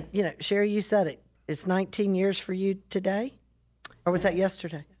again, Sherry, you said it. It's 19 years for you today? Or was that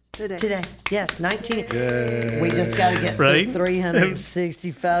yesterday? Today. Yes, 19. Yay. We just got to get through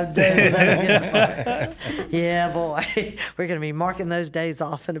 365 days. Yeah, boy. We're going to be marking those days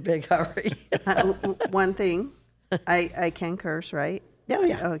off in a big hurry. One thing, I can curse, right? Oh,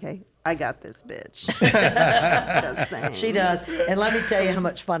 yeah. Okay. I got this bitch. Just saying. She does. And let me tell you how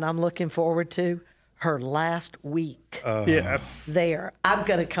much fun I'm looking forward to. Her last week. Yes. There. I'm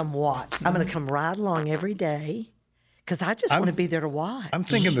going to come watch. I'm going to come ride along every day because I just want to be there to watch. I'm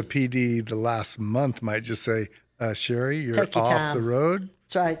thinking the PD the last month might just say, Sherry, you're off the road.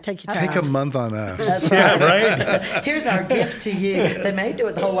 That's right. Take your time. Take a month on us. That's right. Right? Here's our gift to you. They may do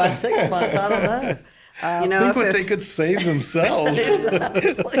it the whole last 6 months. I don't know. Think what they could save themselves.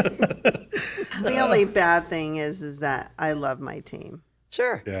 The only bad thing is that I love my team.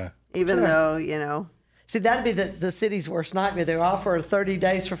 Sure. Yeah. Even though, See, that'd be the city's worst nightmare. They offer 30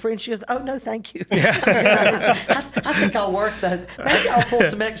 days for free. And she goes, oh, no, thank you. Yeah. I think I'll work those. Maybe I'll pull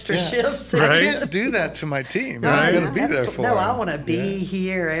some extra shifts. I can't do that to my team. I'm going to be there for them. No, I want to be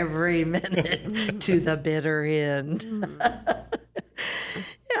here every minute to the bitter end.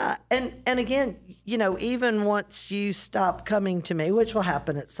 Yeah. And again, even once you stop coming to me, which will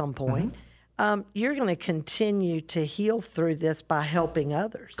happen at some point, you're going to continue to heal through this by helping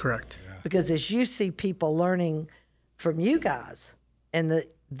others. Correct. Yeah. Because as you see people learning from you guys and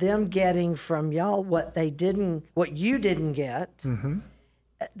them getting from y'all what you didn't get,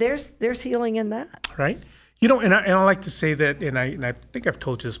 there's healing in that. Right. And I like to say that, and I think I've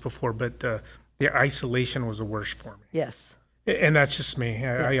told you this before, but the isolation was the worst for me. Yes. And that's just me.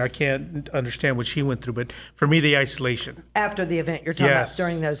 Yes. I can't understand what she went through, but for me, the isolation. After the event, you're talking about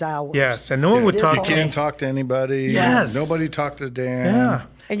during those hours. Yes, and no one would talk You to me. can't talk to anybody. Yes. Nobody talked to Dan. Yeah.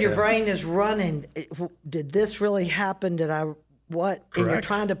 And your brain is running. Did this really happen? Did I what? Correct. And you're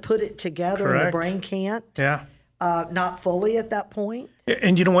trying to put it together, and the brain can't. Yeah. Not fully at that point.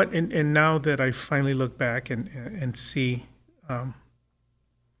 And you know what? And now that I finally look back and see,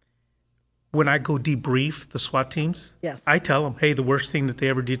 when I go debrief the SWAT teams, yes, I tell them, hey, the worst thing that they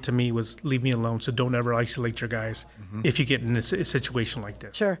ever did to me was leave me alone. So don't ever isolate your guys if you get in a situation like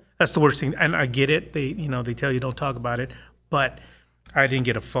this. Sure. That's the worst thing. And I get it. They tell you don't talk about it. But I didn't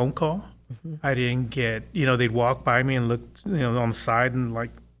get a phone call. I didn't get, they'd walk by me and look, on the side and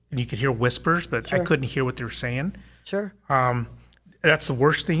you could hear whispers, but I couldn't hear what they were saying. Sure. That's the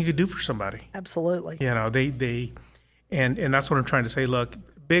worst thing you could do for somebody. Absolutely. And that's what I'm trying to say. Look,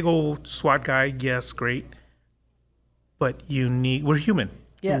 big old SWAT guy, yes, great. But we're human.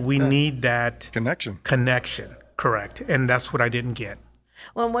 Yes. We need that Connection. Correct. And that's what I didn't get.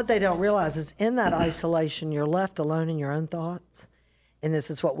 Well, and what they don't realize is in that isolation, you're left alone in your own thoughts. And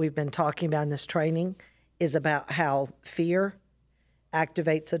this is what we've been talking about in this training, is about how fear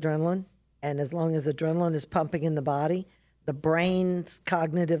activates adrenaline. And as long as adrenaline is pumping in the body, the brain's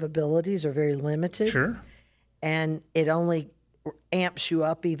cognitive abilities are very limited. Sure. And it only amps you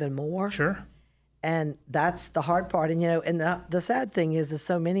up even more. Sure. And that's the hard part. And, and the sad thing is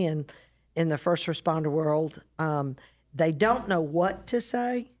so many in the first responder world, they don't know what to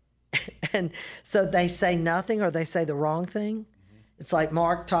say. And so they say nothing or they say the wrong thing. It's like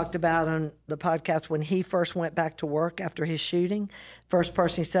Mark talked about on the podcast when he first went back to work after his shooting. First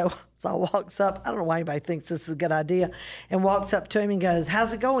person he saw walks up. I don't know why anybody thinks this is a good idea. And walks up to him and goes,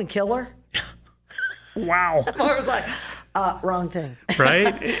 how's it going, killer? Wow. Mark was like, wrong thing.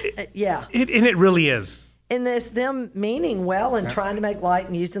 Right? Yeah. And it really is. And it's them meaning well and trying to make light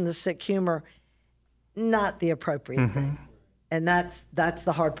and using the sick humor, not the appropriate thing. And that's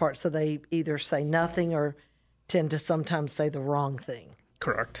the hard part. So they either say nothing or tend to sometimes say the wrong thing.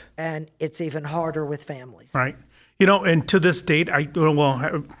 Correct. And it's even harder with families. Right. And to this date,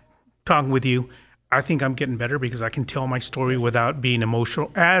 talking with you, I think I'm getting better because I can tell my story without being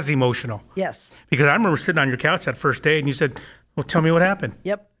emotional. Yes. Because I remember sitting on your couch that first day and you said, well, tell me what happened.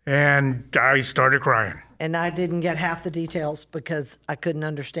 Yep. And I started crying. And I didn't get half the details because I couldn't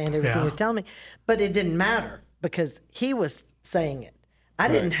understand everything he was telling me. But it didn't matter because he was saying it. I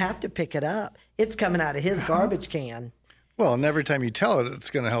didn't have to pick it up. It's coming out of his garbage can. Well, and every time you tell it, it's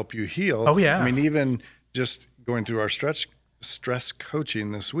going to help you heal. Oh, yeah. I mean, even just going through our stress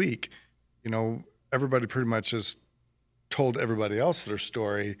coaching this week, everybody pretty much has told everybody else their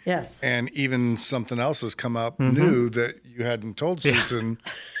story. Yes. And even something else has come up new that you hadn't told Susan.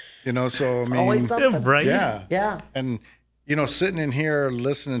 So I mean, always something. Right. Yeah. Yeah. And sitting in here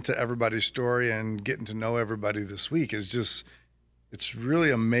listening to everybody's story and getting to know everybody this week is just, it's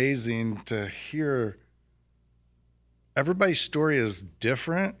really amazing to hear. Everybody's story is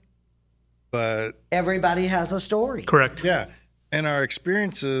different, but Everybody has a story. Correct. yeah, and our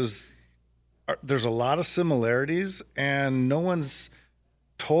experiences, there's a lot of similarities, and no one's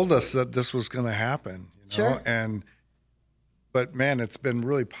told us that this was going to happen. Sure. But man, it's been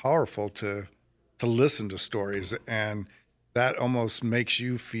really powerful to listen to stories, and that almost makes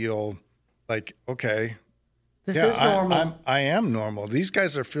you feel like, okay, This is normal. I am normal. These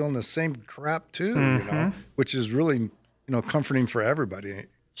guys are feeling the same crap too, which is really, comforting for everybody.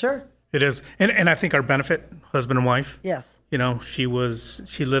 Sure. It is. And I think our benefit, husband and wife, Yes. she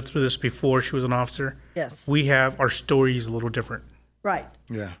lived through this before she was an officer. Yes. We have our stories a little different, Right.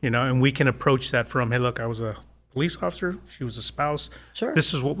 Yeah. and we can approach that from, hey, look, I was a police officer. She was a spouse. Sure.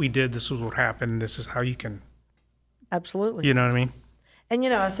 This is what we did. This is what happened. This is how you can, Absolutely. you know what I mean? And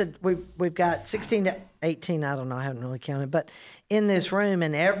I said we've got 16 to 18. I don't know. I haven't really counted, but in this room,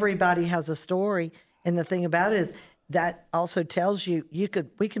 and everybody has a story. And the thing about it is that also tells you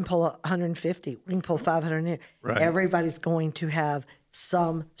we can pull 150, we can pull 500 in here. Right. Everybody's going to have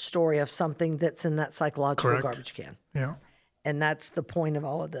some story of something that's in that psychological Correct. garbage can, Yeah. and that's the point of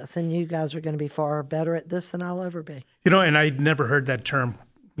all of this. And you guys are going to be far better at this than I'll ever be. And I'd never heard that term,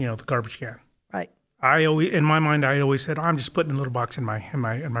 the garbage can. Right. I always, in my mind, I always said, I'm just putting a little box in my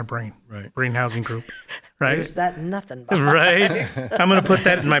brain, Right. brain housing group, right? There's that nothing behind. Right. I'm going to put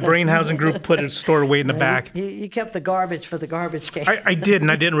that in my brain housing group, put it stored away in the back. You kept the garbage for the garbage can. I did,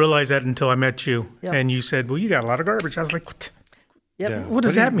 and I didn't realize that until I met you. Yep. And you said, well, you got a lot of garbage. I was like, what? Yep. Yeah. What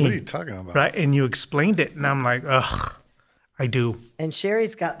does that mean? What are you talking about? Right. And you explained it, and I'm like, ugh, I do. And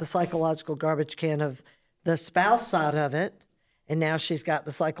Sherry's got the psychological garbage can of the spouse side of it. And now she's got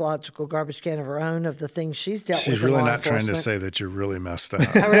the psychological garbage can of her own of the things she's dealt with. She's really in law not trying to enforcement. say that you're really messed up.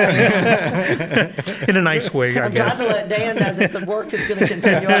 I really am. In a nice way, I I'm guess. trying to let Dan know that the work is going to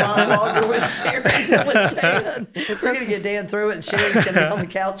continue a lot longer with Sherry than with Dan. We're going to get Dan through it, and Sherry's going to be on the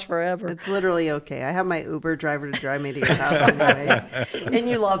couch forever. It's literally okay. I have my Uber driver to drive me to your house anyways. And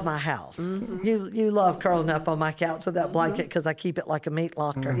you love my house. You love curling up on my couch with that blanket because I keep it like a meat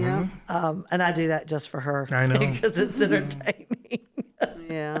locker. Yeah. And I do that just for her. I know. Because it's entertaining.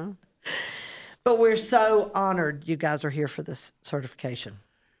 Yeah. But we're so honored you guys are here for this certification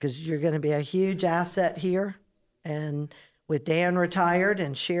because you're going to be a huge asset here. And with Dan retired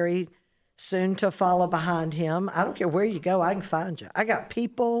and Sherry soon to follow behind him, I don't care where you go, I can find you. I got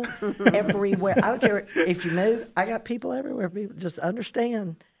people everywhere. I don't care if you move, I got people everywhere. People just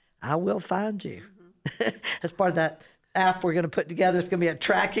understand, I will find you. As part of that app we're going to put together, it's going to be a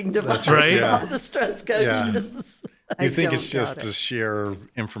tracking device right. for all the stress coaches. You think it's don't just doubt to it. share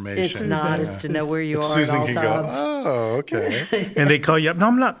information. It's not. Yeah. It's to know where you are Susan at all can times. go, oh, okay. And they call you up. No,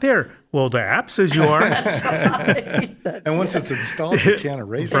 I'm not there. Well, the app says you are. And once it's installed, you can't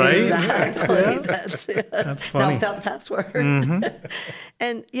erase Right. it. Exactly. That's it. That's Not funny. without the password.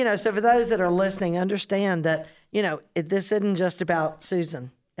 And, so for those that are listening, understand that, this isn't just about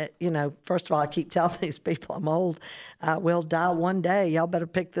Susan. First of all, I keep telling these people I'm old. We'll die one day. Y'all better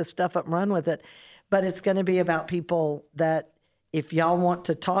pick this stuff up and run with it. But it's going to be about people that if y'all want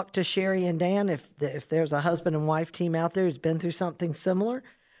to talk to Sherry and Dan, if there's a husband and wife team out there who's been through something similar,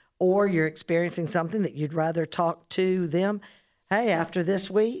 or you're experiencing something that you'd rather talk to them, hey, after this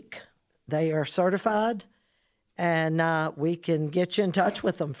week, they are certified, and we can get you in touch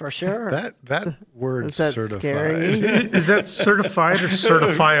with them for sure. That word Is that certified. scary? Is that certified or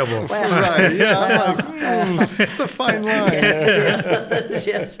certifiable? Right, yeah. I'm like, it's a fine line.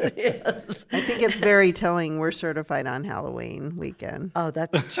 Yes, it is. I think it's very telling we're certified on Halloween weekend. Oh,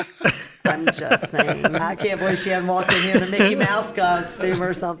 that's. I'm just saying. I can't believe she hadn't walked in here in a Mickey Mouse costume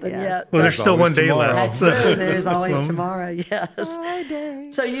or something yet. Well, there's still one day tomorrow. left. That's true. There's always tomorrow,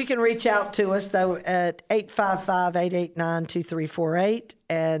 yes. So you can reach out to us, though, at 855-889-2348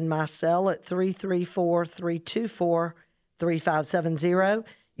 and my cell at 334-324-3570.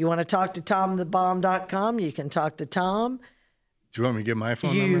 You want to talk to TomTheBomb.com, you can talk to Tom. Do you want me to get my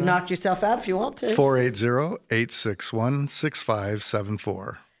phone You number? knock yourself out if you want to.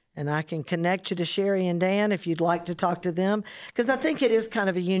 480-861-6574. And I can connect you to Sherry and Dan if you'd like to talk to them. Because I think it is kind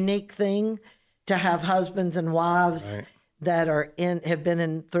of a unique thing to have husbands and wives that have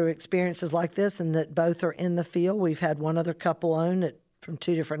been through experiences like this, and that both are in the field. We've had one other couple own it from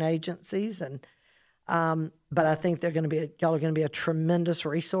 2 different agencies, and but I think y'all are going to be a tremendous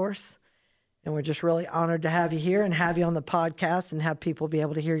resource. And we're just really honored to have you here and have you on the podcast and have people be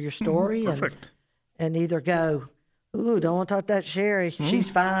able to hear your story and either go, ooh, don't want to talk to that Sherry. She's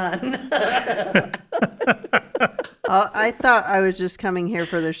fine. I thought I was just coming here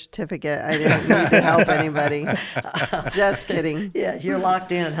for the certificate. I didn't need to help anybody. Just kidding. Yeah, you're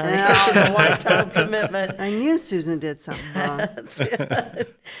locked in, honey. This is a lifetime commitment. I knew Susan did something wrong.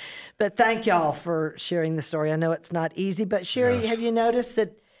 But thank y'all for sharing the story. I know it's not easy, but Sherry, have you noticed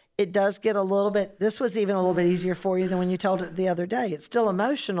that it does get a little bit, this was even a little bit easier for you than when you told it the other day. It's still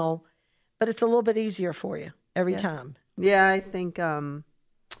emotional, but it's a little bit easier for you every time. Yeah, I think all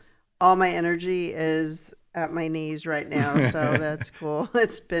my energy is at my knees right now, so that's cool.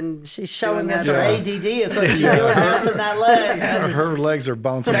 It's been She's showing doing us that. her ADD is what she's doing, bouncing that leg. Her legs are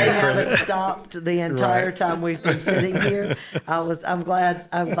bouncing. They like crazy. haven't stopped the entire time we've been sitting here. I'm glad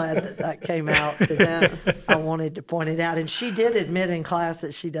that came out. 'Cause I wanted to point it out, and she did admit in class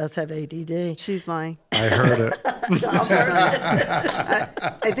that she does have ADD. She's lying. I heard it.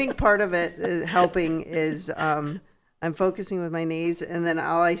 I think part of it is helping is I'm focusing with my knees, and then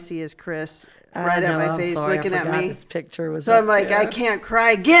all I see is Chris right at my face looking at me. This picture was So I'm like, I can't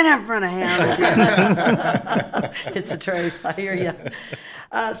cry. Get in front of him. It's the truth. I hear you.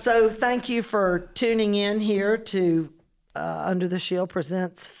 So thank you for tuning in here to Under the Shield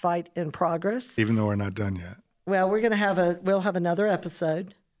presents Fight in Progress. Even though we're not done yet. Well, we'll have another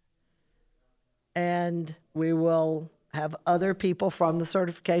episode, and we will have other people from the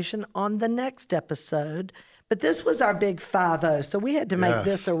certification on the next episode. But this was our big 5-0, so we had to make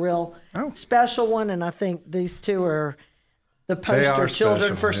this a real special one, and I think these two are the poster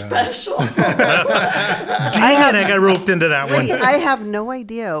children for special. Dang, I got roped into that one. Wait, I have no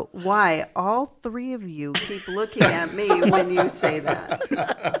idea why all 3 of you keep looking at me when you say that.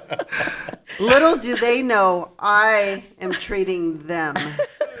 Little do they know I am treating them.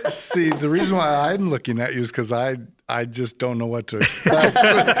 See, the reason why I'm looking at you is because I just don't know what to expect.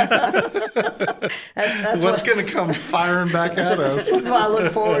 That's What's going to come firing back at us? This is why I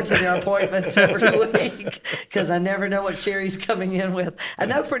look forward to their appointments every week, because I never know what Sherry's coming in with. I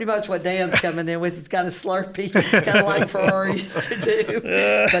know pretty much what Dan's coming in with. He's got a Slurpee, kind of like Ferrari used to do.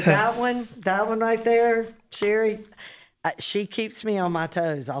 But that one right there, Sherry, she keeps me on my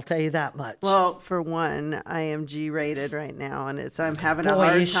toes. I'll tell you that much. Well, for one, I am G-rated right now, and I'm having a Boy,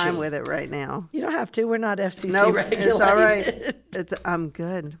 hard is time she. with it right now. You don't have to. We're not FCC No, regulated. it's all right. I'm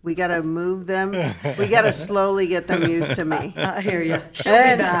good. We got to move them. We got to slowly get them used to me. I hear you. She'll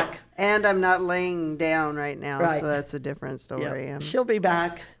be back. And I'm not laying down right now, Right. so that's a different story. Yep. She'll be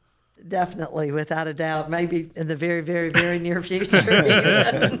back. Definitely, without a doubt. Maybe in the very, very, very near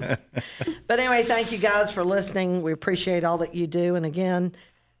future. But anyway, thank you guys for listening. We appreciate all that you do. And again,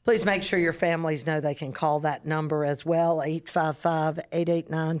 please make sure your families know they can call that number as well,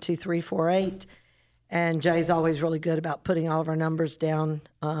 855-889-2348. And Jay's always really good about putting all of our numbers down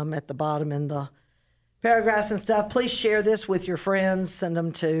at the bottom in the paragraphs and stuff. Please share this with your friends. Send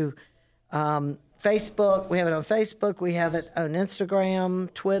them to Facebook. We have it on Facebook. We have it on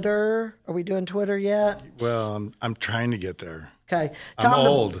Instagram, Twitter. Are we doing Twitter yet? Well, I'm trying to get there. Okay. I'm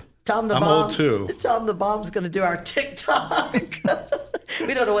old. Tom the I'm Bomb. old, too. Tom the Bomb's going to do our TikTok.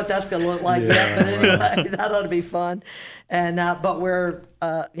 We don't know what that's going to look like yet, but anyway, that ought to be fun. And but we're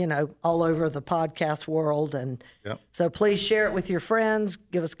all over the podcast world, and so please share it with your friends.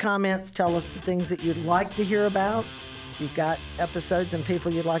 Give us comments. Tell us the things that you'd like to hear about. If you've got episodes and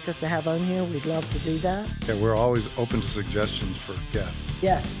people you'd like us to have on here, we'd love to do that. Yeah, we're always open to suggestions for guests.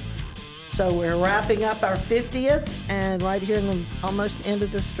 Yes. So we're wrapping up our 50th and right here in the almost end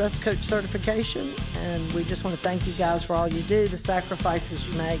of the Stress Coach certification. And we just want to thank you guys for all you do, the sacrifices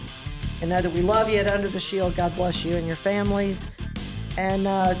you make, and know that we love you at Under the Shield. God bless you and your families. And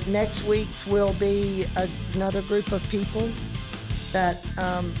next week's will be another group of people that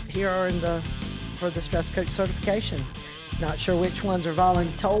here are for the Stress Coach certification. Not sure which ones are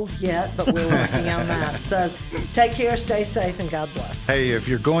voluntold yet, but we're working on that. So take care, stay safe, and God bless. Hey, if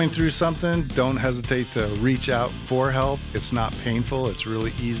you're going through something, don't hesitate to reach out for help. It's not painful. It's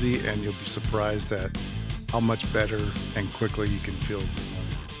really easy, and you'll be surprised at how much better and quickly you can feel.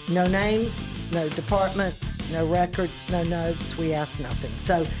 No names, no departments, no records, no notes. We ask nothing.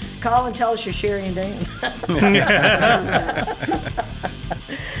 So call and tell us you're Sherry and Dan.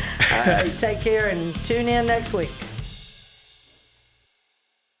 All right, take care and tune in next week.